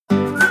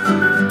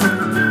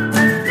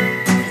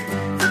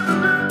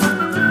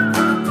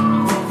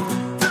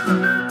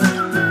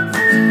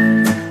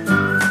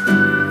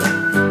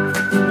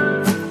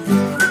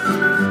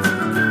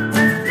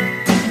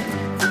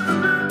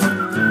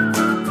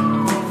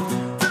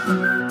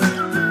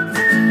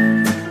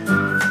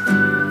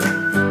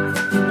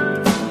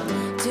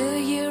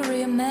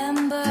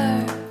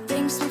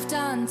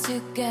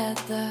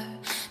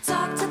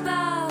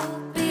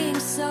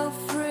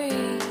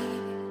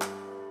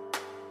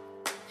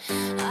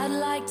I'd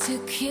like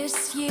to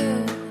kiss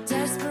you,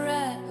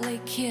 desperately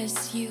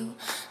kiss you,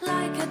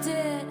 like I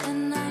did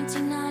in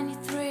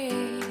 1993.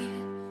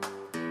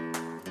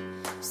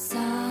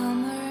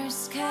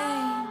 Summers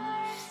came,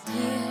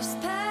 years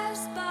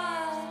passed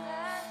by,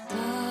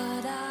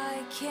 but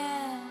I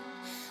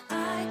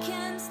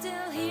can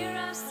still hear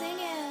us singing.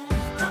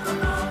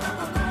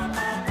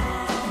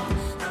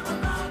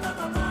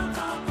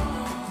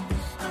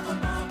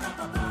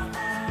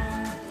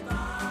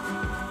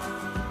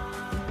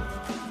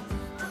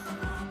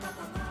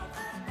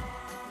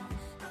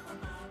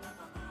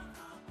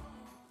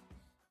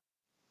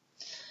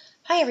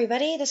 Hi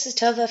everybody, this is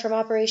Tova from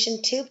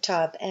Operation Tube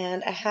Top,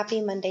 and a happy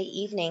Monday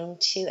evening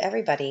to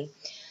everybody.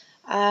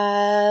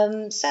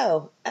 What was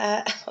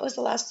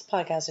the last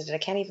podcast I did? I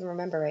can't even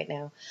remember right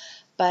now.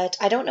 But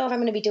I don't know if I'm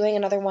going to be doing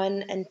another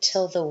one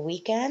until the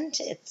weekend.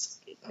 It's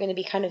going to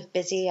be kind of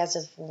busy as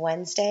of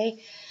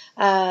Wednesday.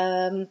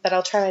 But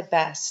I'll try my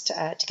best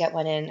to get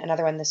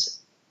another one this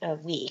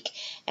week.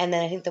 And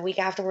then I think the week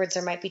afterwards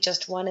there might be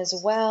just one as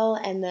well.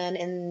 And then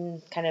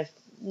in kind of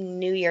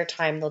New Year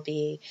time, there'll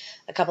be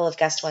a couple of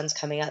guest ones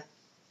coming up.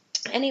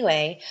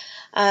 Anyway,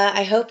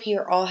 I hope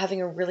you're all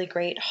having a really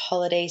great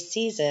holiday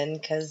season,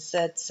 because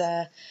it's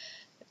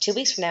 2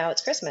 weeks from now,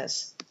 it's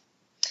Christmas.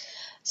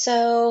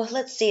 So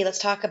let's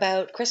talk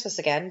about Christmas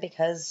again,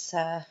 because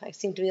I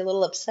seem to be a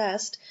little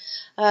obsessed.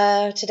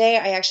 Today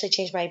I actually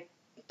changed my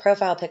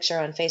profile picture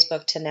on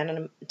Facebook to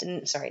Nana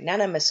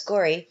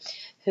Mouskouri,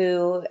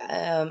 who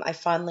I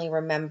fondly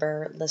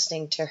remember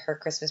listening to her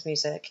Christmas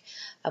music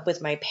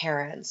with my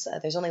parents.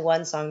 There's only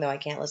one song, though, I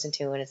can't listen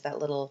to, and it's that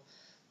little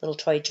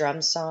toy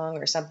drum song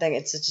or something.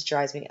 It just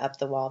drives me up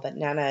the wall, but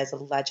Nana is a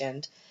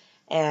legend.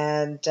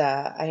 And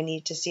I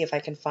need to see if I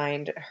can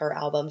find her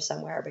album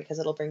somewhere, because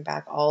it'll bring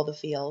back all the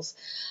feels.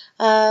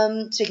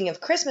 Speaking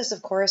of Christmas,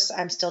 of course,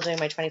 I'm still doing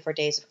my 24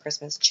 Days of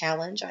Christmas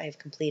challenge. I have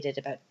completed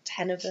about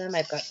 10 of them.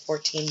 I've got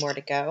 14 more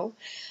to go.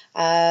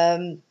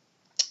 I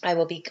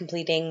will be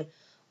completing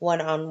one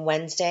on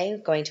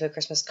Wednesday, going to a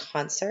Christmas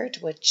concert,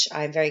 which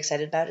I'm very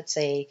excited about. It's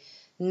a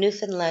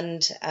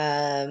Newfoundland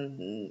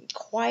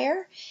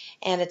choir,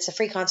 and it's a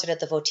free concert at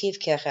the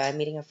Votivkirche. I'm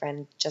meeting a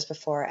friend just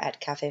before at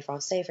Café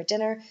Francais for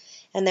dinner,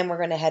 and then we're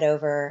going to head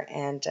over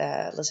and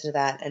listen to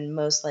that and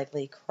most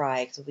likely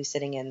cry, because we'll be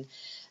sitting in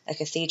a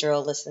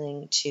cathedral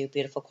listening to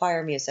beautiful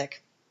choir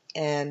music.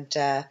 And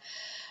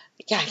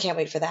I can't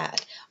wait for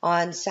that.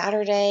 On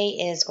Saturday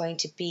is going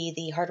to be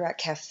the Hard Rock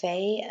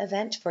Cafe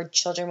event for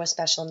children with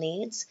special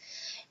needs.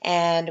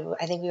 And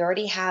I think we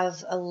already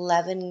have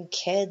 11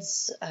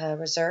 kids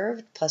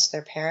reserved, plus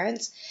their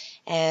parents.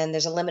 And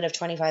there's a limit of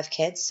 25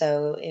 kids.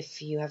 So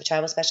if you have a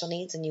child with special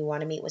needs and you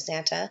want to meet with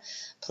Santa,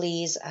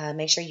 please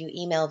make sure you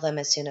email them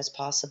as soon as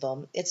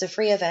possible. It's a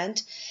free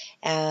event,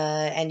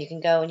 and you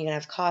can go and you can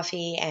have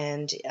coffee,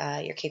 and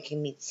your kid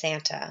can meet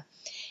Santa.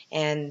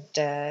 And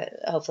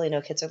hopefully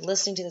no kids are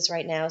listening to this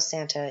right now.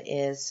 Santa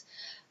is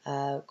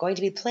going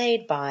to be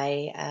played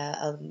by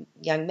a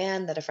young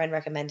man that a friend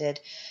recommended,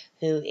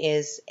 who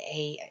is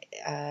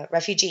a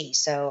refugee.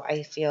 So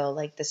I feel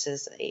like this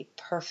is a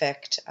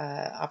perfect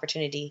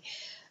opportunity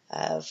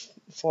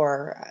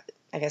for,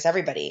 I guess,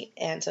 everybody.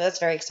 And so that's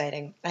very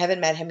exciting. I haven't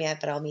met him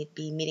yet, but I'll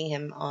be meeting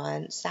him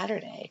on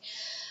Saturday.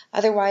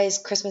 Otherwise,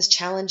 Christmas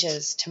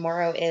challenges.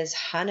 Tomorrow is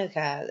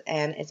Hanukkah,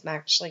 and it's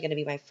actually going to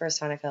be my first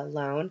Hanukkah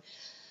alone.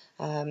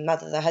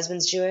 Not that the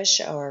husband's Jewish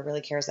or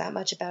really cares that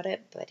much about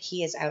it, but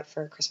he is out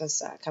for a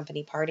Christmas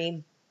company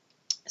party.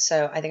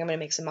 So I think I'm going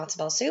to make some matzo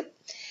ball soup,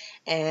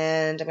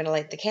 and I'm going to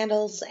light the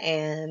candles,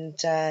 and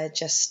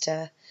just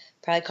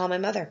probably call my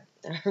mother,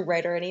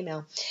 write her an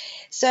email.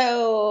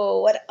 So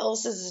what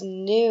else is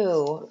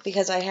new?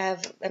 Because I'm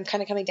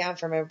kind of coming down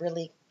from a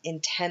really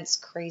intense,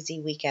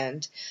 crazy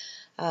weekend.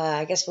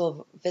 I guess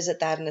we'll visit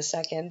that in a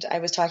second. I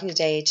was talking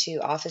today to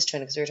Office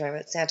Twin, because we were talking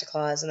about Santa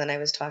Claus, and then I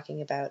was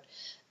talking about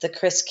the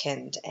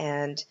Christkind.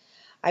 And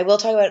I will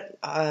talk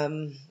about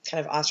kind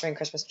of Austrian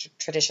Christmas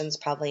traditions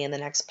probably in the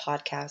next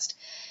podcast.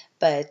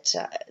 But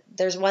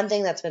there's one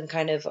thing that's been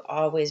kind of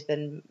always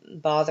been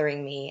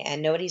bothering me,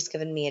 and nobody's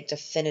given me a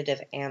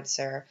definitive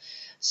answer.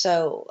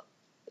 So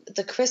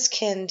the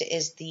Christkind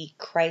is the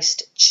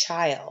Christ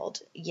child,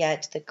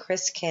 yet the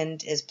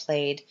Christkind is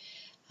played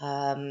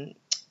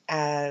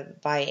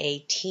by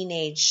a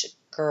teenage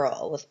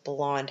girl with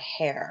blonde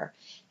hair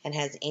and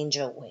has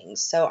angel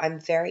wings. So I'm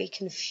very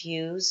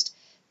confused.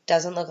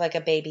 Doesn't look like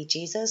a baby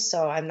Jesus,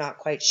 so I'm not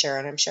quite sure.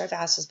 And I'm sure I've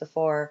asked this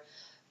before,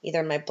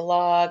 either in my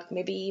blog,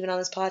 maybe even on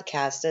this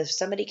podcast, if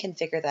somebody can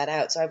figure that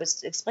out. So I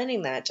was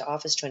explaining that to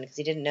Office Twin, because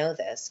he didn't know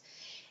this.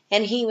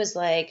 And he was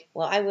like,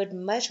 well, I would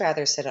much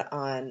rather sit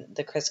on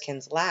the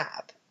Christkind's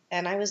lap.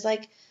 And I was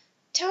like,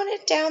 tone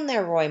it down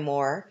there, Roy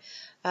Moore.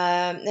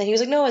 And he was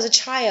like, no, as a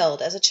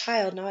child,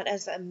 not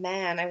as a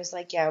man. I was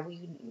like, yeah,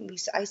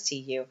 I see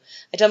you.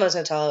 I told him I was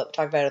going to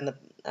talk about it in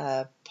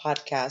the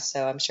podcast,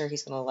 so I'm sure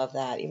he's going to love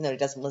that, even though he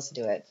doesn't listen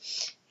to it.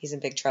 He's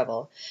in big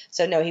trouble.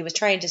 So no, he was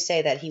trying to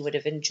say that he would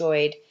have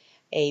enjoyed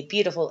a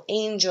beautiful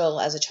angel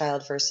as a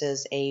child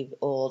versus a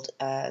old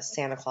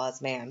Santa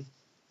Claus man.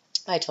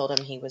 I told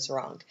him he was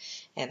wrong,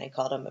 and I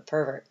called him a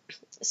pervert.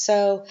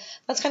 So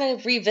let's kind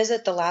of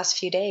revisit the last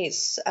few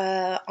days.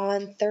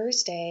 On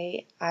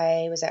Thursday,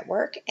 I was at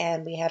work,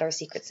 and we had our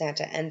Secret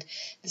Santa, and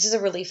this is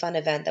a really fun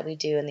event that we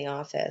do in the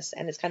office,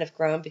 and it's kind of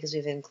grown because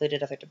we've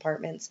included other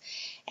departments.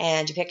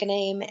 And you pick a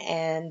name,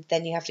 and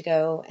then you have to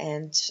go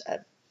and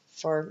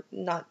for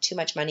not too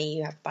much money,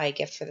 you have to buy a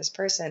gift for this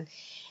person.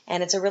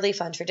 And it's a really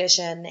fun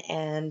tradition,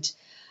 and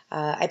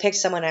I picked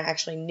someone I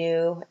actually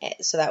knew,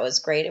 so that was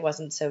great. It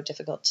wasn't so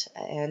difficult.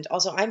 And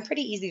also, I'm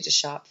pretty easy to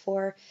shop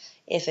for.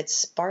 If it's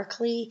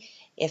sparkly,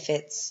 if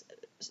it's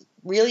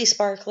really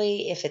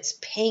sparkly, if it's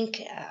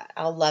pink,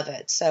 I'll love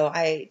it. So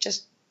I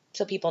just,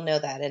 so people know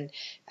that. And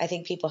I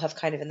think people have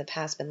kind of in the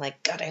past been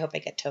like, God, I hope I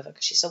get Tova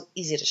because she's so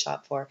easy to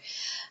shop for.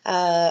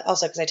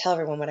 Also, because I tell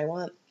everyone what I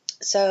want.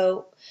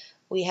 So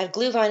we had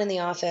Glühwein in the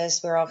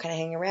office. We were all kind of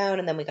hanging around,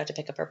 and then we got to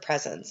pick up our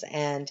presents.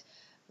 And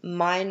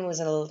mine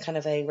was in a kind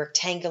of a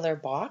rectangular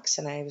box,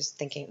 and I was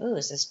thinking, "Ooh,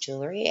 is this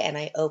jewelry?" And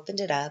I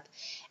opened it up,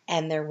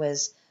 and it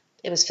was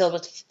filled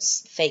with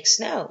fake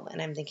snow.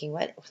 And I'm thinking,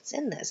 what's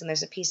in this? And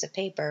there's a piece of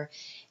paper,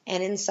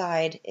 and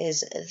inside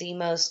is the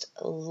most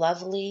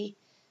lovely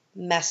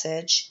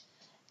message.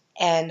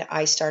 And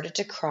I started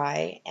to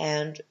cry,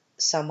 and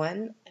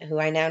someone who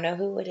I now know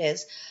who it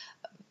is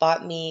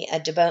bought me a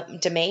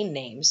domain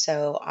name.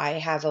 So I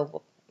have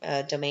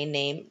a domain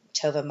name,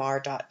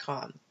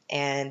 tovamar.com,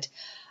 and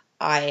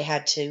I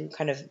had to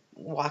kind of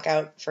walk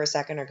out for a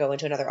second or go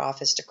into another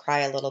office to cry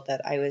a little bit.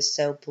 I was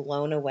so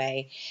blown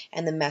away,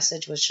 and the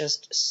message was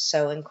just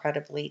so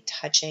incredibly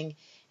touching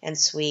and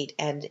sweet,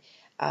 and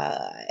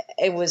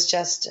it was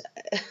just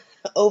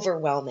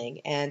overwhelming,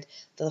 and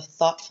the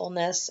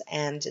thoughtfulness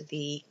and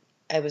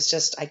I'll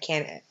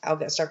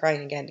start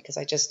crying again because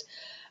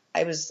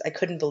I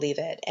couldn't believe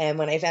it. And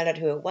when I found out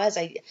who it was,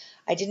 I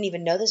didn't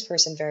even know this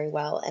person very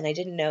well, and I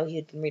didn't know he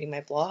had been reading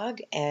my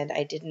blog, and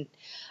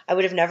I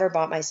would have never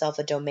bought myself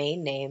a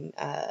domain name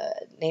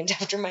named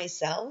after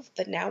myself.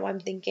 But now I'm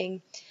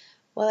thinking,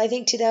 well, I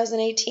think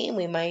 2018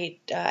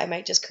 I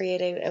might just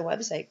create a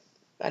website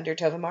under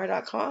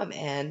tovamar.com,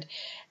 and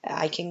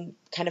I can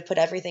kind of put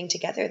everything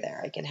together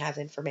there. I can have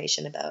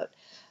information about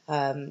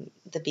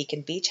the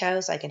Beacon Beach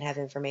House. I can have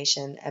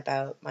information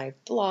about my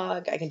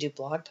blog. I can do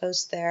blog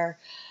posts there.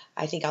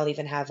 I think I'll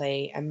even have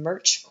a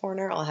merch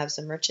corner. I'll have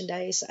some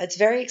merchandise. It's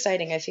very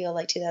exciting. I feel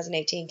like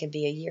 2018 can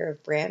be a year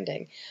of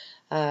branding.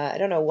 I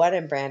don't know what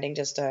I'm branding,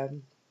 just a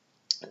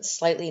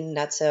slightly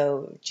not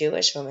so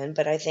Jewish woman,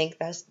 but I think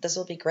this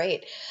will be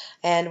great.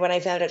 And when I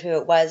found out who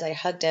it was, I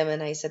hugged him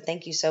and I said,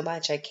 "Thank you so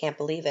much. I can't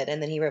believe it."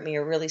 And then he wrote me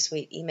a really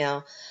sweet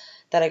email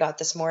that I got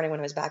this morning when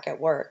I was back at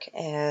work.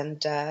 And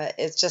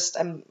it's just,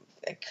 I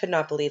could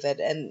not believe it.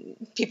 And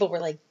people were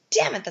like,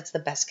 "Damn it, that's the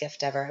best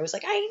gift ever." I was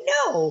like, "I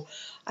know."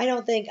 I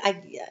don't think I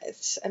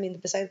mean,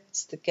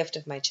 besides the gift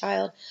of my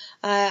child,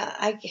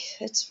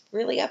 it's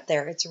really up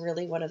there. It's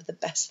really one of the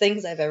best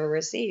things I've ever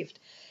received.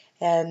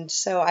 And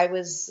so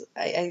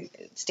I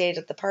stayed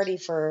at the party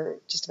for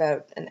just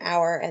about an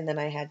hour, and then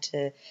I had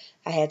to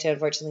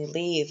unfortunately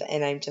leave,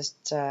 and I'm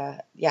just, I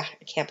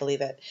can't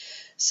believe it.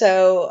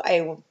 So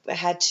I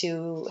had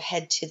to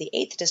head to the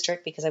 8th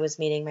District because I was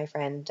meeting my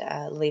friend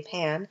Lily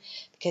Pan,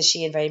 because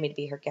she invited me to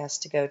be her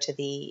guest to go to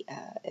the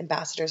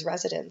ambassador's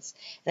residence.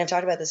 And I've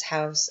talked about this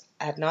house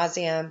ad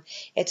nauseum.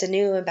 It's a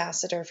new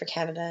ambassador for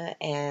Canada,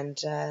 and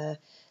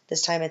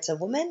this time it's a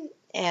woman.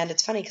 And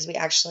it's funny because we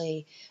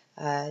actually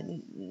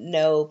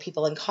know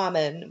people in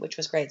common, which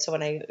was great. So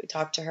when I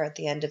talked to her at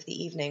the end of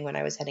the evening when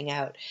I was heading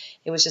out,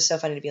 it was just so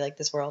funny to be like,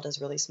 this world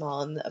is really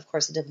small. And of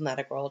course, the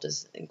diplomatic world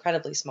is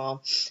incredibly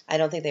small. I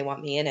don't think they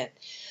want me in it.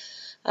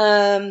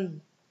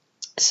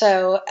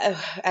 So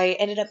I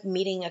ended up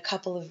meeting a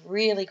couple of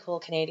really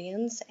cool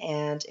Canadians,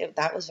 and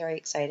that was very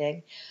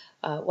exciting.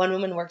 One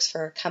woman works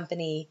for a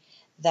company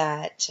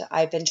that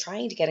I've been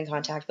trying to get in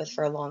contact with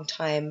for a long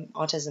time,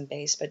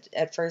 autism-based. But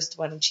at first,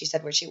 when she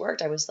said where she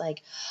worked, I was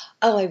like,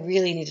 "Oh, I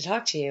really need to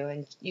talk to you."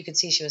 And you could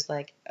see she was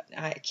like,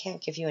 "I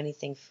can't give you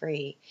anything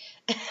free."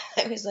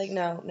 I was like,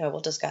 no, we'll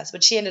discuss.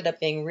 But she ended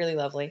up being really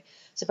lovely.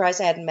 Surprised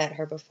I hadn't met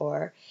her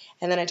before.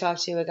 And then I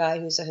talked to a guy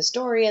who's a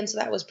historian, so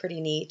that was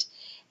pretty neat.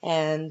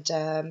 And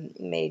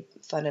made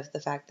fun of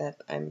the fact that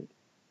I'm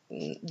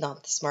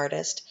not the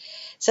smartest.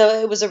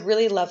 So it was a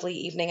really lovely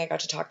evening. I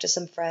got to talk to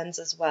some friends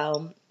as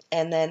well.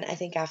 And then I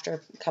think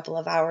after a couple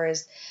of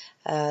hours,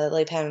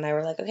 Lily Pan and I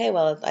were like, okay,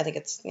 well, I think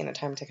it's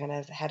time to kind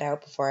of head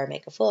out before I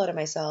make a fool out of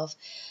myself,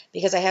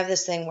 because I have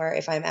this thing where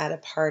if I'm at a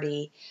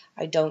party,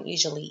 I don't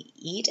usually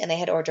eat, and they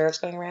had hors d'oeuvres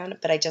going around,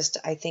 but I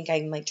think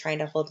I'm like trying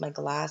to hold my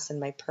glass and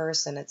my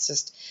purse, and it's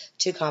just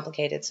too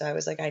complicated. So I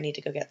was like, I need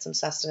to go get some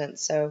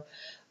sustenance. So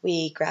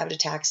we grabbed a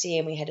taxi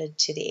and we headed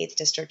to the 8th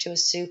District to a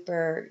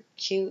super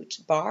cute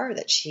bar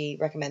that she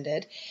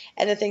recommended.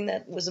 And the thing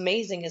that was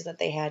amazing is that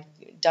they had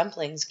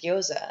dumplings,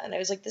 gyoza. And I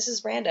was like, this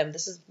is random.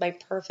 This is my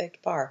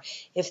perfect bar.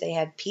 if they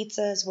had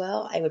pizza as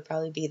well, I would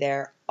probably be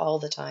there all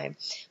the time.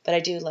 But I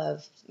do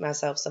love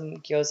myself some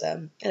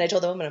gyoza. And I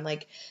told the woman, I'm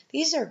like,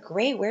 these are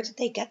great. Where did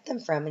they get them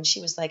from? And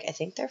she was like, I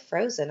think they're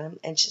frozen.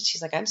 And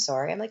she's like, I'm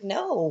sorry. I'm like,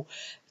 no,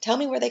 tell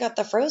me where they got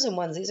the frozen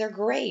ones. These are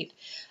great.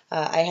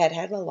 I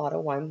had a lot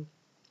of wine.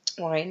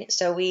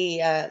 So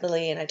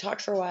Lily and I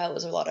talked for a while. It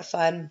was a lot of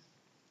fun.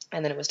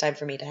 And then it was time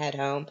for me to head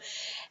home.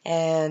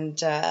 And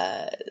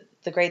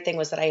the great thing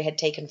was that I had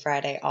taken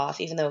Friday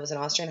off, even though it was an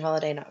Austrian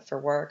holiday, not for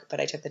work,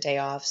 but I took the day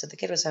off. So the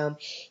kid was home.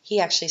 He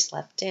actually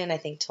slept in, I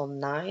think, till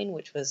 9,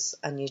 which was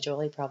unusual.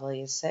 He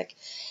probably is sick.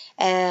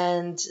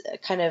 And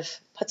kind of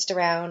putzed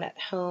around at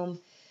home,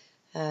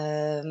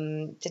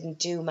 didn't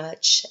do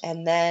much.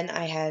 And then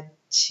I had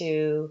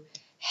to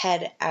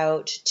head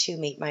out to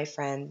meet my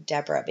friend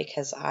Deborah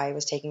because I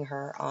was taking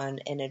her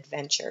on an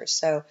adventure.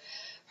 So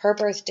her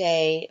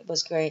birthday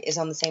is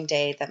on the same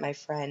day that my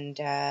friend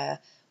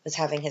was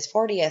having his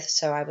 40th.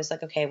 So I was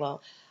like, okay,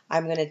 well,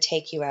 I'm going to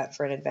take you out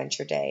for an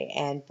adventure day.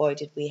 And boy,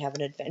 did we have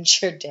an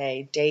adventure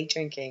day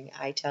drinking,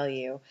 I tell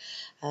you.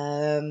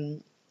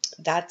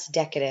 That's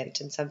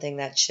decadent and something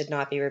that should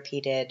not be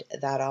repeated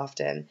that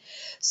often.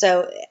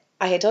 So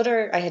I had told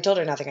her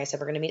nothing. I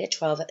said, we're going to meet at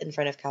 12 in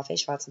front of Cafe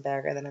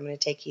Schwarzenberger. Then I'm going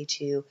to take you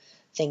to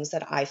things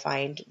that I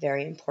find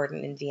very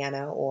important in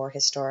Vienna or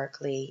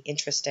historically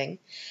interesting.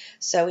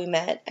 So we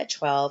met at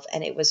 12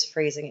 and it was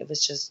freezing. It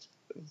was just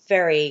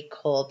very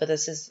cold, but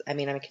I'm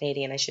a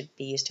Canadian. I should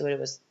be used to it. It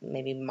was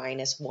maybe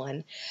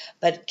 -1,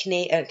 but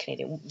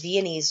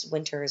Viennese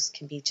winters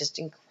can be just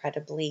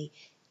incredibly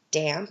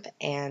damp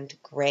and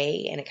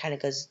gray, and it kind of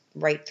goes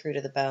right through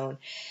to the bone.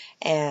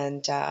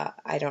 And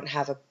I don't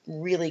have a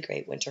really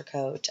great winter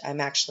coat.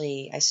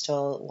 I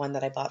stole one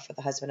that I bought for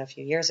the husband a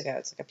few years ago.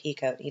 It's like a pea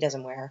coat he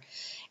doesn't wear.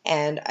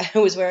 And I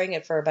was wearing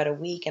it for about a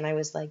week, and I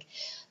was like,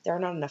 there are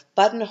not enough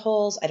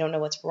buttonholes. I don't know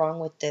what's wrong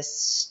with this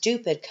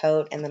stupid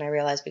coat. And then I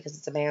realized because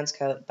it's a man's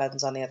coat,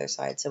 buttons on the other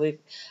side. So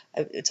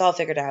it's all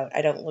figured out.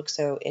 I don't look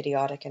so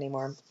idiotic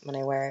anymore when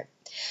I wear it.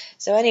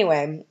 So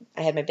anyway,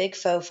 I had my big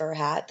faux fur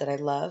hat that I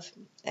love,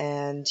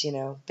 and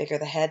bigger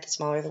the head, the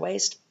smaller the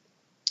waist.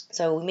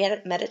 So we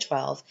met at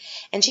 12,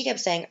 and she kept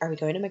saying, are we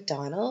going to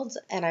McDonald's?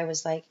 And I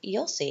was like,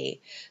 you'll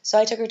see. So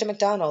I took her to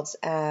McDonald's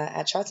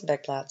at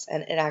Schwarzenbergplatz,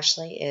 and it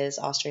actually is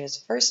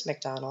Austria's first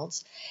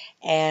McDonald's.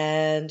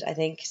 And I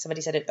think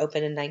somebody said it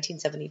opened in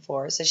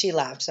 1974, so she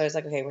laughed. So I was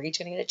like, okay, we're each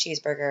going to get a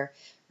cheeseburger.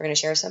 We're going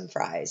to share some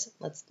fries.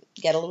 Let's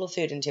get a little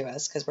food into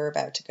us because we're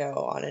about to go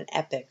on an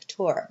epic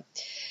tour.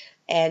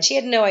 And she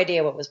had no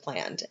idea what was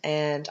planned.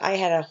 And I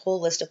had a whole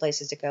list of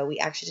places to go. We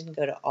actually didn't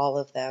go to all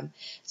of them.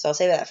 So I'll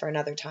save that for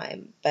another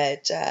time.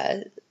 But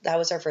that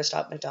was our first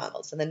stop,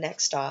 McDonald's. And the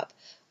next stop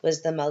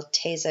was the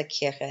Malteser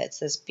Kirche. It's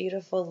this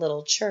beautiful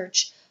little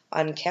church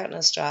on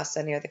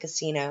Kärntnerstrasse near the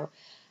casino.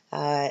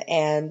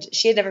 And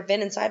she had never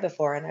been inside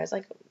before. And I was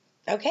like,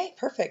 okay,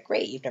 perfect,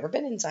 great. You've never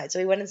been inside. So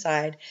we went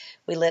inside.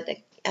 We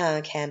lit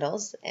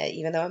candles.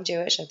 Even though I'm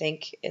Jewish, I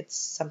think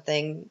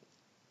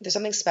there's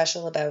something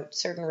special about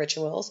certain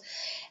rituals.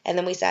 And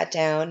then we sat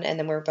down, and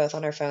then we were both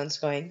on our phones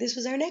going, this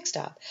was our next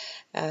stop,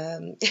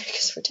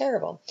 because we're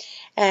terrible.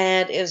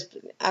 And it was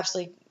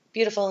absolutely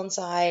beautiful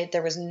inside.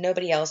 There was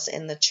nobody else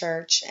in the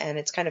church, and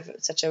it's kind of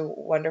such a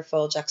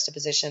wonderful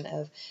juxtaposition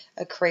of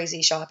a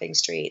crazy shopping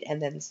street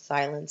and then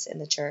silence in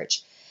the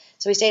church.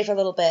 So we stayed for a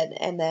little bit,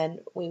 and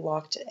then we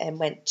walked and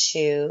went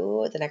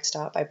to the next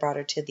stop. I brought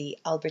her to the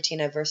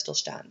Albertina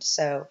Würstelstand.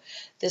 So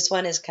this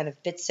one is kind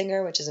of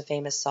Bitzinger, which is a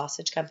famous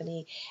sausage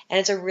company, and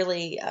it's a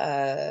really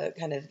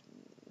kind of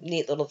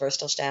neat little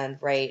Würstelstand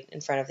right in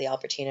front of the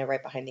Albertina,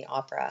 right behind the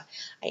opera.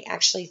 I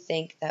actually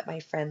think that my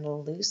friend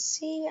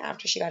Lucy,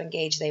 after she got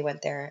engaged, they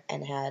went there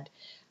and had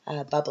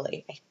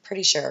bubbly. I'm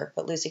pretty sure,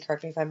 but Lucy,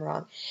 correct me if I'm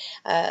wrong.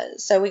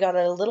 So we got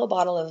a little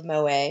bottle of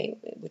Moet,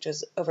 which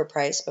was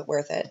overpriced but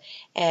worth it,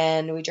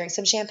 and we drank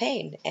some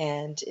champagne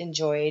and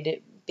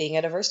enjoyed being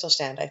at a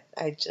Würstelstand.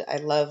 I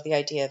love the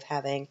idea of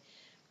having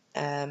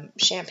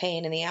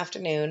champagne in the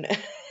afternoon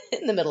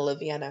in the middle of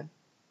Vienna.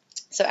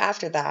 So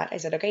after that, I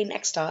said, okay,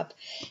 next stop,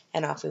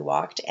 and off we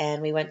walked,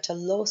 and we went to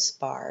Loos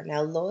Bar.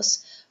 Now,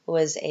 Loos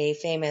was a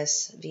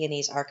famous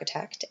Viennese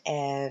architect,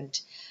 and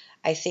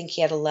I think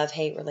he had a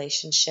love-hate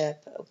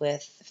relationship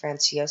with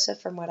Franz Josef,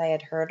 from what I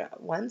had heard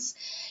once.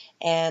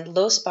 And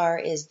Loos Bar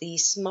is the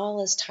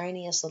smallest,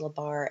 tiniest little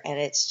bar, and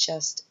it's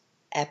just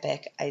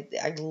epic.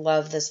 I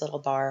love this little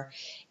bar.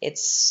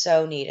 It's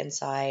so neat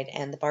inside,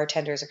 and the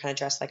bartenders are kind of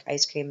dressed like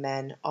ice cream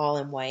men, all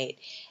in white,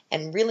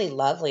 and really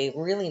lovely,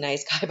 really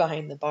nice guy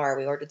behind the bar.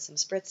 We ordered some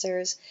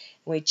spritzers,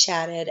 and we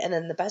chatted, and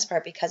then the best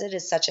part, because it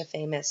is such a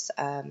famous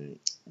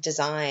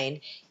design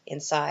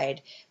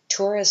inside,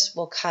 tourists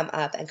will come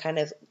up and kind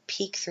of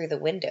peek through the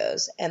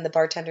windows, and the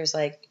bartender's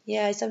like,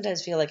 yeah, I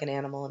sometimes feel like an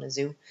animal in a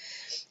zoo.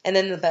 And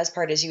then the best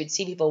part is you would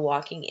see people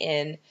walking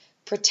in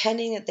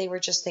pretending that they were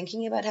just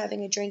thinking about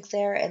having a drink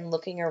there and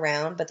looking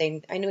around, but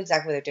I knew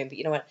exactly what they're doing. But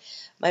you know what?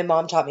 My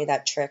mom taught me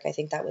that trick. I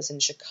think that was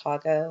in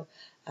Chicago.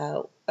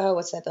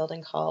 What's that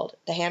building called?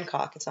 The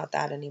Hancock. It's not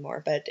that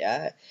anymore. But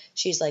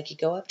she's like, you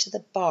go up to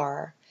the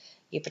bar,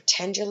 You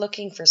pretend you're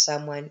looking for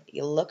someone,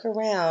 you look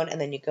around,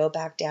 and then you go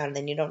back down, and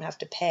then you don't have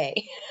to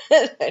pay.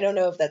 I don't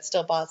know if that's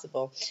still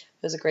possible.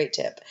 It was a great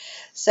tip.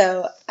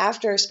 So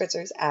after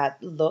Spritzer's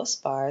at Los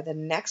Bar, the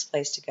next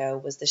place to go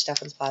was the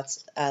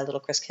Stephansplatz Little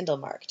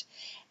Christkindlmarkt.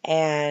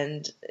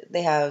 And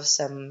they have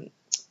some,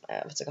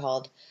 what's it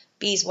called?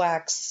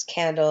 Beeswax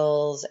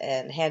candles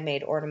and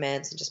handmade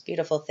ornaments and just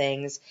beautiful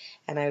things.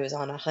 And I was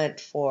on a hunt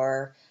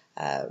for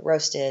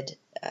roasted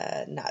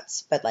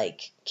nuts, but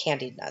like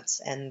candied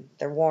nuts. And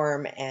they're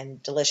warm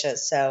and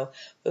delicious. So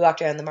we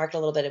walked around the market a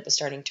little bit. It was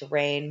starting to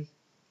rain.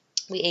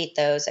 We ate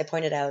those. I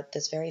pointed out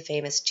this very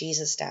famous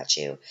Jesus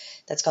statue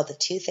that's called the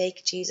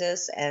Toothache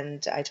Jesus,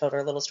 and I told her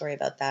a little story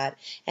about that.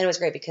 And it was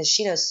great because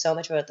she knows so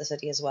much about the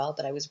city as well,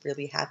 but I was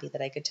really happy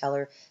that I could tell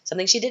her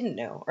something she didn't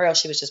know, or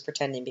else she was just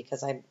pretending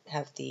because I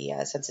have the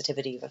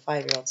sensitivity of a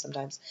 5-year-old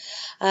sometimes.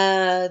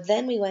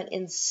 Then we went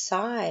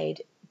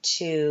inside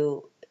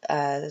to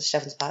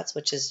Stephansplatz,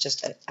 which is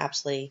just an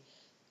absolutely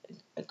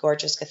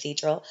gorgeous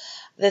cathedral.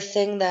 The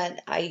thing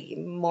that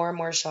I'm more and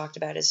more shocked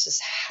about is just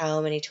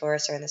how many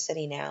tourists are in the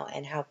city now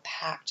and how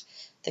packed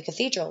the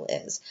cathedral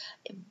is.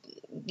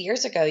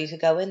 Years ago, you could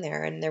go in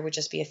there and there would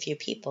just be a few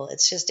people.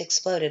 It's just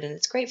exploded, and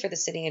it's great for the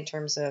city in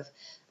terms of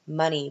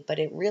money, but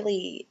it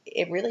really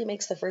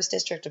makes the First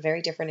District a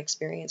very different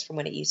experience from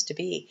what it used to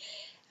be.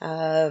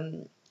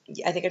 I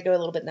think I'd go a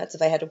little bit nuts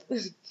if I had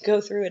to go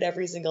through it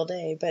every single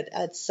day, but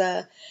it's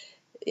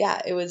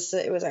yeah, it was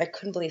I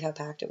couldn't believe how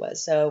packed it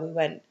was. So we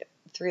went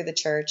through the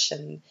church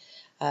and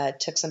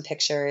took some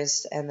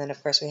pictures, and then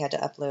of course we had to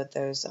upload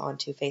those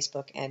onto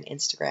Facebook and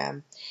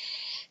Instagram.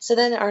 So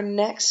then our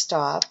next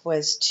stop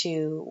was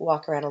to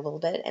walk around a little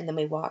bit, and then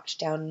we walked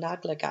down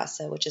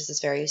Naglergasse, which is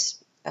this very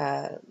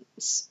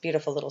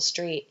beautiful little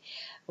street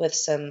with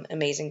some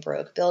amazing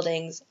Baroque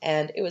buildings.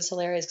 And it was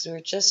hilarious because we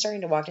were just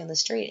starting to walk down the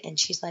street, and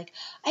she's like,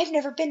 "I've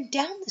never been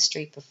down the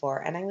street before."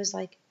 And I was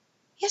like,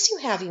 "Yes, you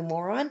have, you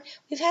moron.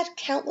 We've had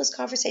countless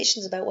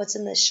conversations about what's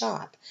in this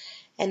shop."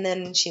 And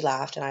then she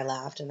laughed, and I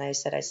laughed, and I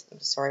said I was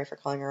sorry for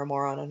calling her a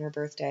moron on her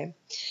birthday.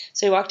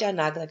 So we walked down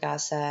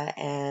Naglergasse,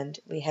 and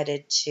we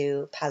headed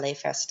to Palais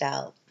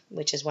Ferstel,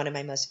 which is one of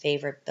my most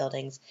favorite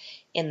buildings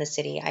in the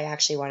city. I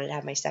actually wanted to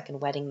have my second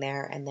wedding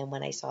there, and then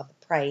when I saw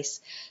the price,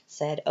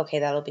 said, okay,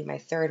 that'll be my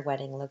third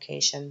wedding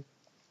location.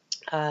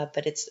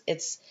 But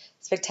it's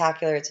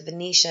spectacular. It's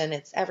Venetian.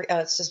 It's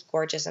just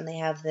gorgeous, and they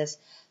have this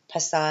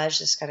passage,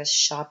 this kind of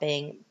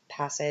shopping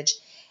passage.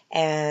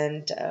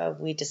 And I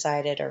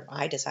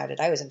decided,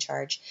 I was in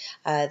charge,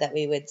 that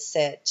we would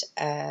sit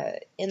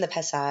in the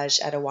passage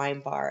at a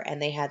wine bar.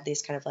 And they had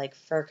these kind of like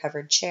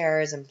fur-covered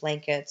chairs and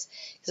blankets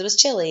because it was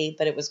chilly,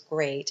 but it was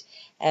great.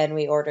 And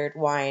we ordered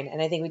wine.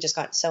 And I think we just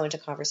got so into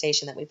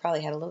conversation that we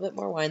probably had a little bit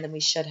more wine than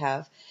we should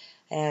have.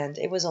 And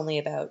it was only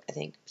about, I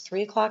think,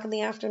 3 o'clock in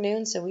the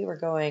afternoon, so we were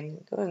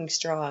going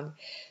strong.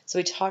 So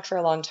we talked for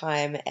a long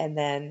time, and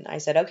then I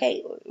said,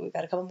 okay, we've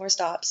got a couple more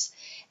stops.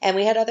 And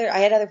I had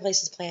other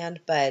places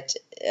planned, but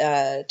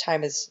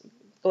time is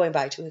going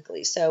by too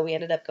quickly. So we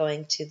ended up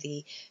going to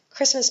the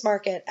Christmas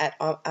market at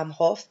Am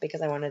Hof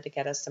because I wanted to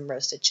get us some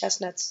roasted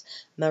chestnuts,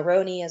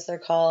 maroni as they're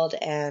called,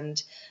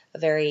 and a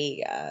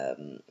very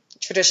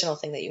traditional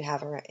thing that you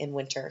have in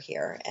winter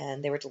here,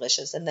 and they were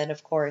delicious. And then,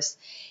 of course,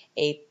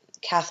 a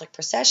Catholic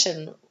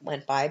procession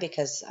went by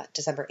because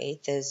December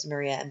 8th is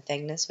Maria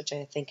Empfängnis, which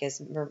I think is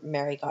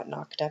Mary Got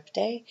Knocked Up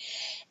Day.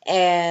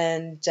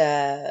 And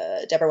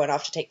Deborah went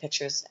off to take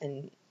pictures,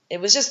 and it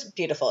was just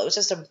beautiful. It was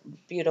just a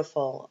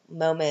beautiful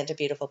moment, a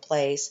beautiful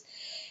place.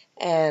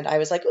 And I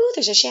was like, ooh,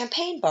 there's a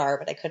champagne bar,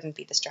 but I couldn't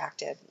be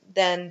distracted.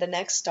 Then the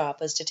next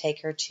stop was to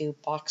take her to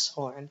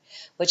Boxhorn,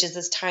 which is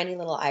this tiny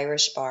little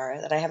Irish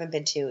bar that I haven't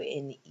been to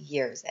in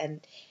years.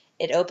 And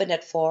it opened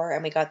at 4,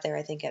 and we got there,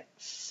 I think, at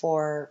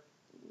 4:10,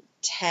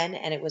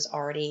 and it was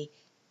already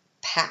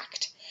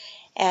packed.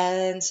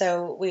 And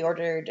so we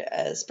ordered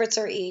a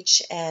spritzer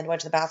each and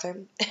went to the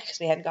bathroom because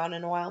we hadn't gone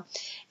in a while.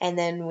 And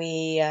then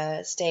we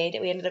stayed.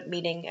 We ended up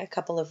meeting a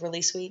couple of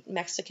really sweet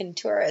Mexican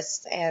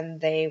tourists, and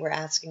they were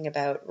asking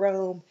about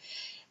Rome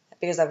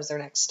because that was their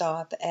next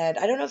stop. And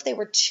I don't know if they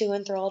were too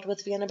enthralled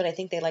with Vienna, but I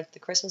think they liked the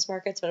Christmas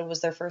markets, but it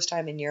was their first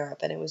time in Europe,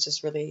 and it was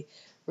just really,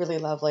 really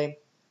lovely.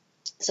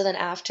 So then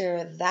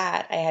after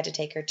that, I had to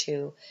take her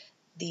to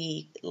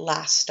the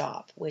last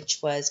stop,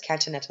 which was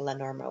Cantonetta La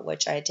Norma,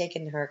 which I had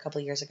taken her a couple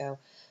of years ago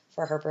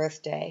for her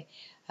birthday.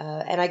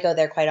 And I go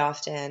there quite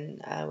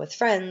often with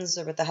friends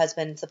or with the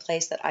husband. It's a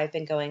place that I've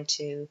been going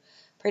to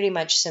pretty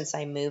much since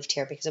I moved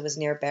here because it was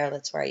near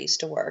Berlitz where I used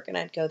to work. And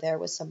I'd go there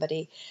with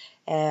somebody,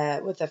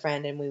 with a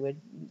friend, and we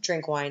would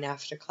drink wine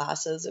after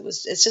classes.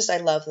 It's just, I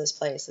love this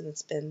place. And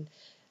it's been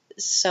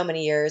so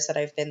many years that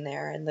I've been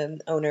there. And the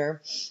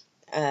owner,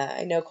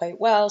 I know quite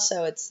well.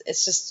 So it's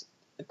just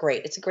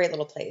great. It's a great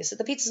little place.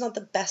 The pizza's not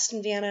the best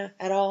in Vienna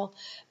at all,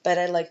 but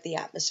I like the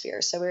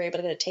atmosphere. So we were able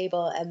to get a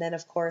table, and then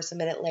of course a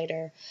minute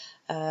later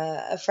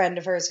a friend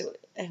of hers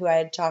who I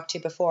had talked to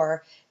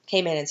before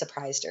came in and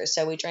surprised her.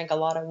 So we drank a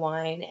lot of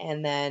wine,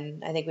 and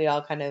then I think we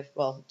all kind of,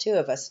 well, two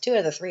of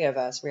the three of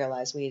us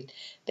realized we'd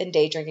been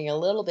day drinking a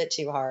little bit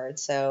too hard.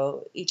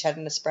 So each had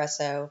an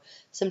espresso,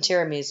 some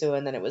tiramisu,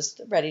 and then it was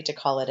ready to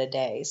call it a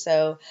day.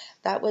 So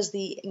that was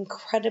the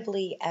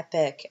incredibly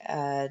epic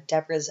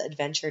Deborah's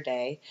Adventure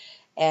Day.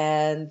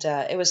 And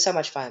it was so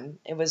much fun.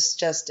 It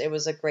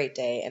was a great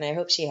day, and I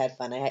hope she had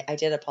fun. I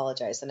did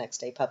apologize the next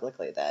day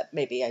publicly that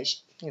maybe I,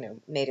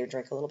 made her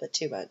drink a little bit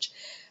too much,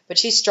 but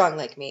she's strong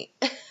like me.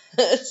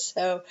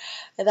 So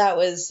that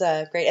was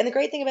great. And the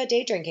great thing about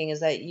day drinking is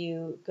that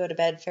you go to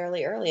bed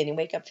fairly early and you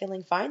wake up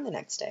feeling fine the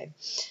next day.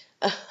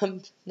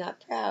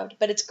 Not proud,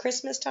 but it's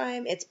Christmas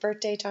time, it's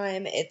birthday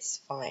time, it's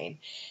fine.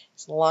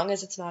 As long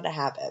as it's not a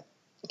habit,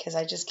 because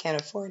I just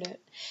can't afford it.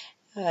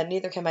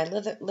 Neither can my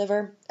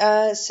liver.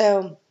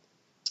 So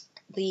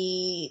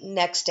the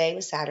next day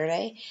was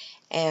Saturday,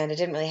 and I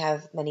didn't really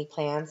have many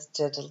plans.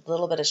 Did a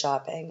little bit of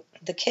shopping.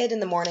 The kid in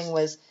the morning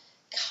was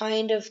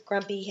kind of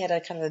grumpy. He had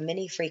a kind of a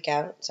mini freak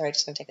out. Sorry,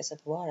 just going to take a sip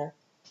of water.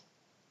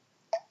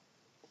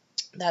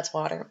 That's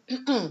water.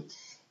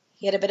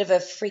 He had a bit of a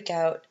freak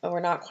out. We're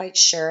not quite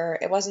sure.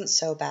 It wasn't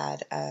so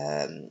bad.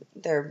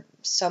 They're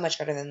so much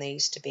better than they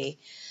used to be.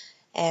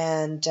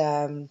 And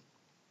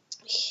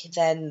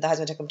then the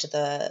husband took him to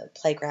the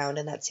playground,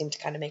 and that seemed to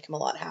kind of make him a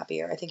lot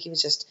happier. I think he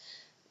was just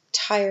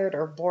tired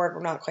or bored.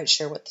 We're not quite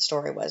sure what the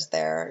story was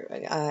there.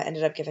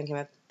 Ended up giving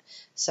him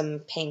some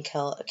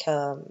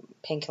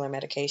painkiller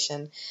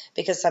medication,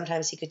 because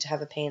sometimes he could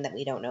have a pain that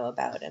we don't know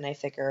about, and I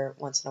figure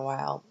once in a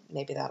while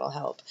maybe that'll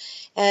help.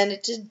 And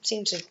it did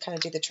seem to kind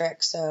of do the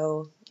trick.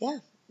 So yeah,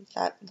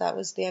 that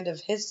was the end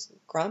of his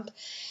grump.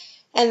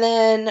 And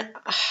then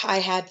I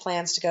had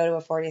plans to go to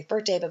a 40th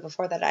birthday, but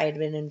before that I had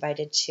been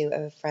invited to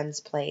a friend's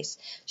place.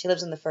 She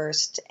lives in the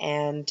First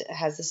and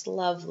has this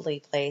lovely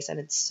place, and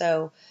it's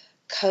so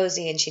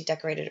cozy, and she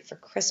decorated it for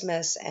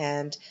Christmas,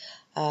 and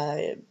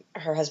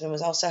her husband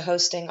was also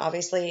hosting,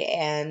 obviously,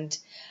 and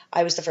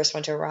I was the first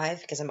one to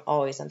arrive because I'm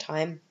always on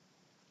time.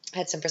 I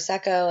had some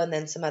Prosecco, and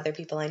then some other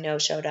people I know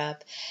showed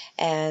up,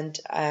 and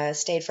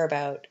stayed for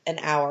about an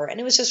hour,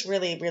 and it was just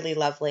really, really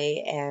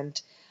lovely. And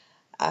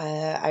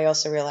I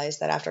also realized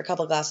that after a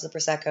couple of glasses of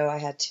Prosecco, I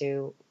had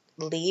to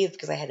leave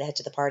because I had to head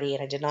to the party,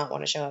 and I did not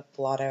want to show up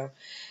blotto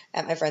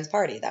at my friend's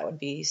party. That would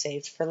be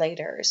saved for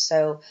later.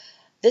 So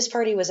this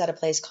party was at a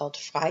place called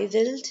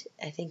Freiwild,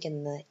 I think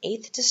in the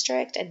 8th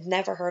district. I'd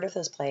never heard of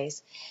this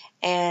place.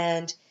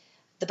 And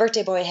the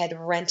birthday boy had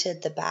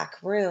rented the back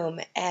room,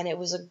 and it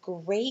was a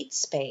great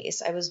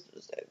space. I was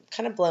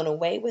kind of blown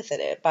away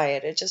by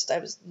it. I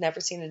was never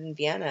seen it in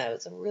Vienna. It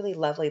was a really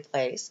lovely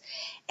place.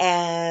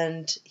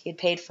 And he had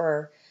paid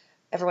for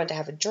everyone to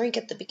have a drink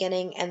at the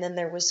beginning, and then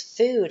there was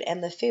food.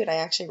 And the food, I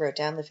actually wrote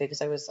down the food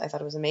because I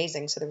thought it was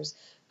amazing. So there was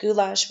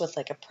goulash with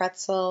like a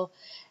pretzel,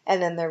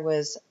 and then there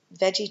was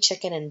veggie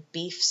chicken and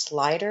beef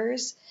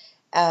sliders,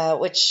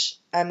 which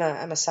I'm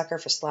a sucker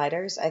for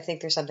sliders. I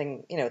think there's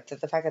something,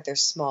 the fact that they're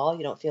small,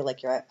 you don't feel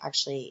like you're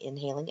actually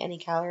inhaling any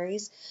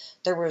calories.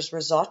 There was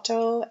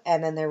risotto,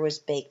 and then there was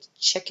baked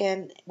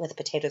chicken with a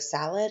potato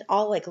salad,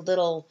 all like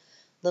little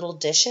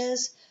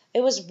dishes.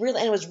 It was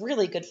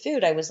really good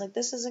food. I was like,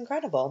 this is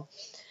incredible.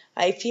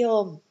 I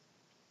feel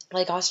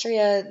like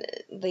Austria,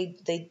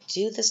 they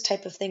do this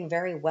type of thing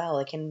very well.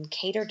 It can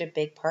cater to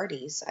big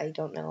parties. I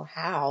don't know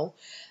how,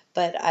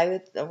 but I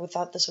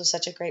thought this was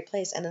such a great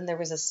place. And then there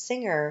was a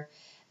singer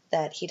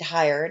that he'd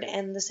hired,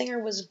 and the singer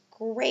was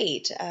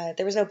great.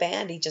 There was no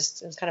band. It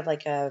was kind of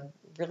like a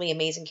really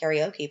amazing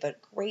karaoke, but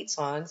great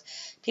songs.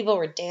 People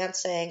were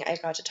dancing. I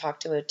got to talk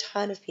to a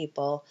ton of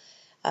people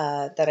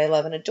that I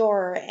love and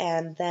adore.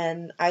 And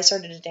then I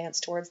started to dance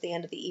towards the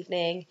end of the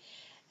evening.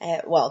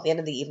 The end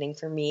of the evening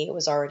for me, it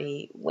was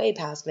already way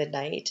past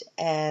midnight,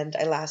 and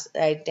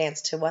I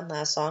danced to one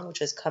last song, which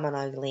was Come On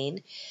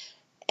Eileen.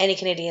 Any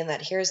Canadian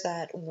that hears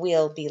that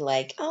will be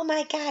like, oh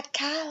my God,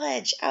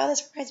 college. Oh,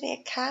 this reminds me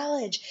of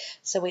college.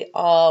 So we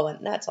all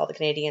went nuts. All the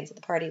Canadians at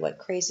the party went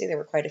crazy. There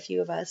were quite a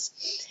few of us.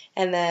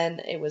 And then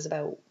it was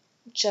about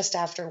just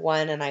after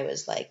 1, and I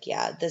was like,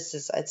 yeah,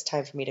 it's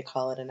time for me to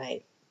call it a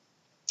night.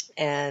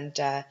 And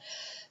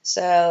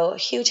so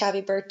huge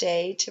happy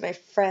birthday to my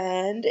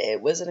friend.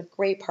 It was a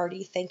great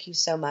party. Thank you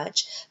so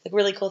much. The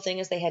really cool thing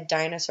is they had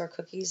dinosaur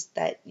cookies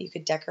that you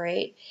could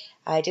decorate.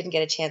 I didn't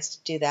get a chance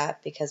to do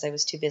that because I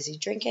was too busy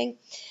drinking.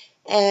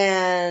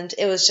 And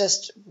it was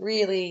just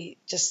really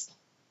just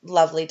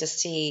lovely to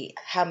see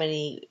how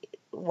many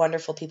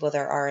wonderful people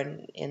there are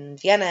in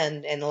Vienna,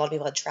 and a lot of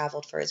people had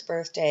traveled for his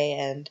birthday,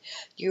 and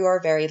you are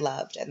very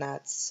loved. And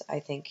that's, I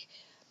think,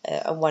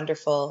 a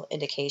wonderful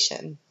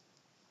indication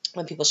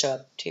when people show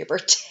up to your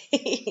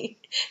birthday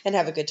and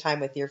have a good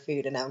time with your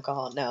food and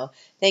alcohol. No,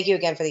 thank you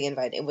again for the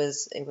invite. It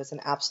was an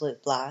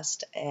absolute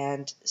blast.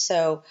 And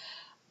so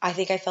I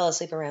think I fell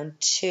asleep around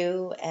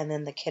 2, and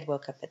then the kid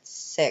woke up at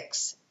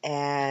 6,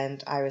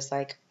 and I was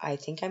like, I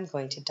think I'm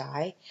going to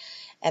die.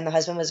 And the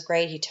husband was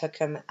great. He took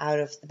him out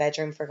of the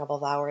bedroom for a couple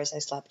of hours. I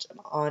slept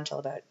on till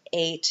about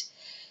 8.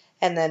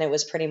 And then it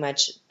was pretty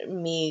much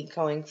me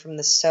going from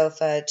the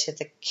sofa to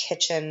the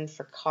kitchen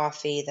for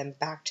coffee, then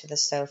back to the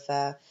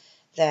sofa,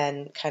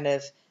 then kind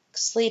of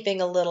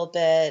sleeping a little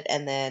bit,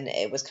 and then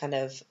it was kind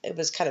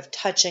of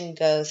touch and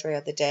go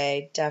throughout the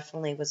day.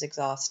 Definitely was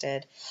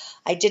exhausted.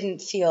 I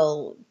didn't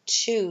feel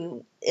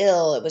too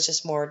ill. It was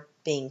just more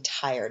being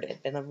tired. It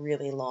had been a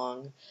really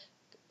long,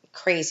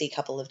 crazy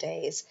couple of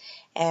days.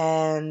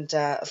 And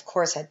of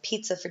course, had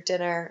pizza for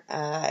dinner.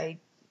 I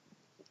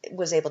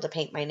was able to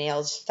paint my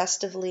nails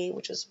festively,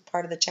 which was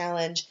part of the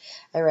challenge.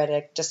 I read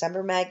a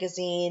December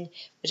magazine,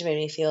 which made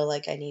me feel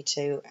like I need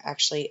to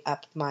actually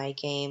up my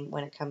game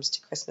when it comes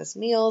to Christmas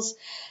meals.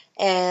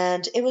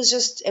 And it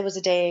was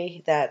a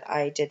day that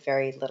I did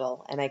very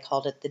little, and I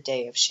called it the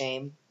day of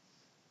shame.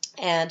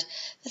 And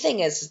the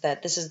thing is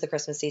that this is the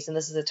Christmas season.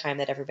 This is the time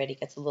that everybody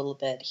gets a little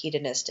bit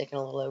hedonistic and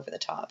a little over the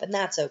top, and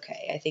that's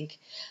okay. I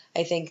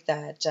think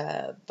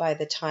that by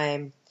the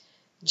time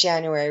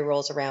January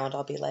rolls around,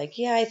 I'll be like,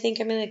 yeah, I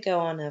think I'm going to go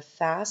on a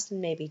fast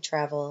and maybe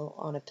travel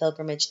on a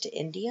pilgrimage to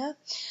India.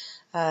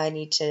 I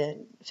need to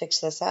fix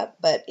this up.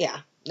 But yeah,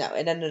 no,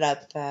 it ended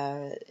up,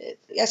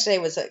 yesterday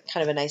was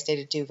kind of a nice day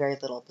to do very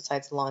little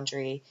besides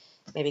laundry,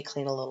 maybe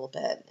clean a little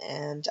bit.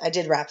 And I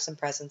did wrap some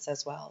presents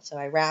as well. So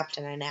I wrapped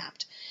and I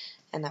napped,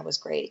 and that was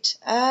great.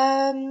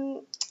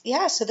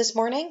 Yeah, so this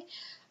morning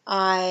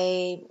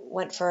I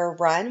went for a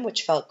run,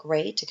 which felt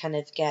great to kind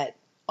of get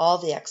all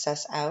the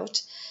excess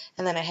out.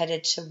 And then I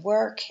headed to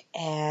work,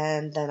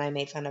 and then I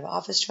made fun of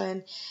Office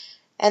Twin.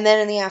 And then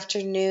in the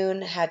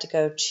afternoon, had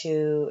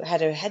to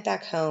head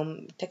back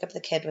home, pick up the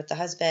kid with the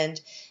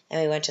husband,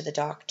 and we went to the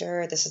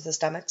doctor. This is the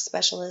stomach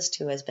specialist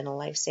who has been a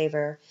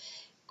lifesaver.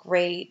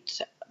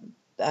 Great,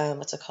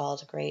 what's it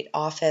called? A great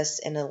office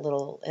in a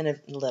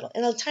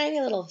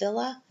tiny little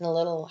villa, in a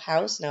little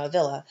house, no, a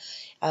villa,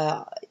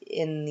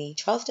 in the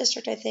 12th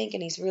district, I think.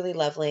 And he's really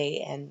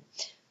lovely and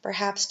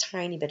perhaps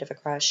tiny bit of a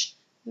crush.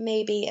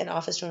 Maybe an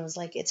office one was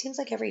like, it seems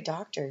like every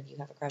doctor you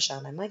have a crush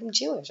on. I'm like, I'm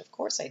Jewish. Of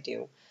course I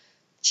do.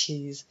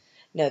 Jeez.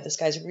 No, this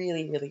guy's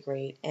really, really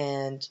great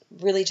and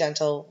really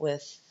gentle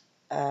with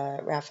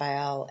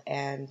Raphael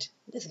and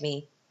with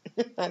me.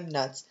 I'm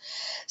nuts.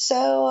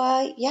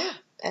 So, yeah,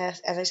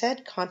 as I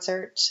said,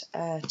 concert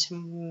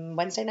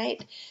Wednesday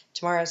night.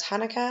 Tomorrow's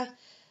Hanukkah.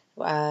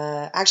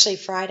 Actually,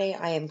 Friday,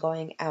 I am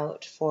going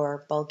out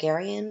for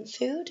Bulgarian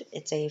food.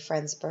 It's a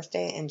friend's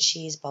birthday, and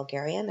she's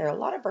Bulgarian. There are a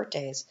lot of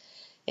birthdays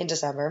in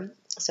December.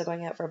 So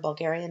going out for a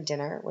Bulgarian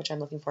dinner, which I'm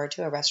looking forward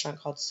to, a restaurant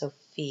called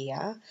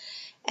Sophia.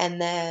 And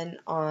then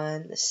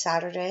on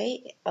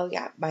Saturday, oh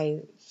yeah, my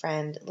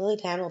friend Lily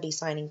Pan will be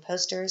signing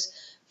posters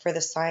for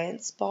the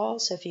Science Ball.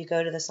 So if you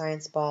go to the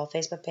Science Ball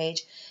Facebook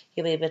page,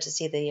 you'll be able to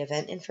see the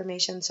event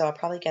information. So I'll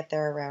probably get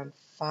there around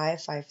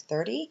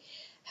 5:30,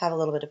 have a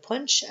little bit of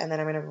punch, and then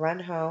I'm going to run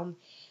home,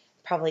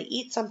 probably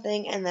eat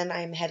something, and then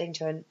I'm heading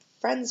to a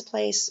friend's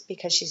place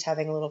because she's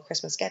having a little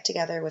Christmas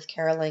get-together with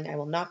caroling. I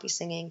will not be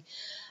singing,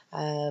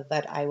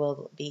 but I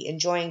will be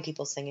enjoying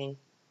people singing.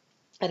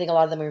 I think a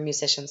lot of them are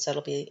musicians, so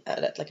it'll be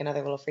like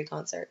another little free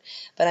concert.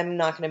 But I'm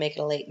not going to make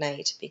it a late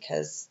night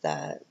because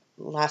the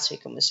last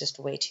weekend was just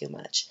way too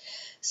much.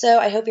 So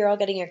I hope you're all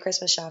getting your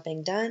Christmas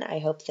shopping done. I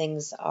hope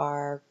things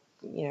are,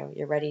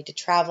 you're ready to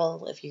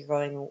travel if you're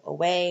going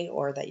away,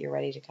 or that you're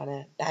ready to kind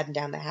of batten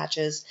down the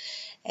hatches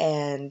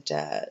and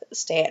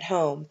stay at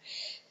home.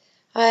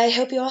 I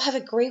hope you all have a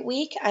great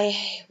week. I,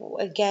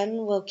 again,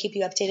 will keep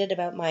you updated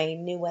about my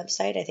new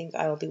website. I think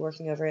I will be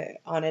working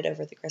on it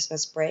over the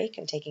Christmas break.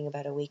 I'm taking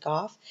about a week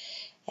off,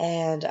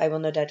 and I will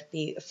no doubt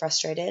be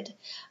frustrated.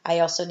 I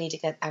also need to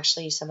get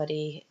actually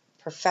somebody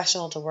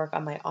professional to work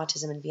on my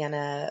Autism in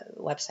Vienna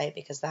website,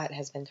 because that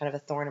has been kind of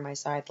a thorn in my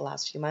side the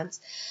last few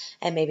months,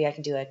 and maybe I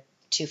can do a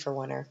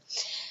 2-for-1-er.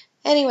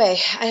 Anyway,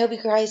 I hope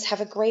you guys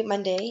have a great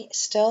Monday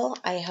still.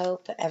 I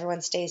hope everyone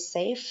stays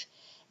safe.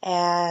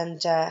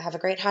 And have a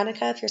great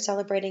Hanukkah if you're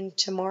celebrating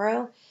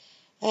tomorrow.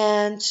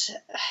 And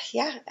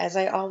yeah, as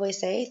I always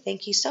say,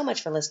 thank you so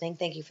much for listening.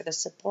 Thank you for the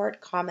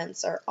support.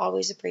 Comments are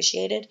always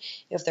appreciated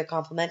if they're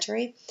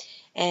complimentary.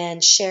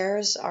 And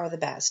shares are the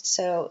best.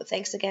 So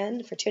thanks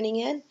again for tuning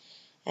in.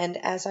 And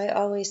as I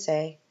always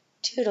say,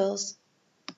 toodles.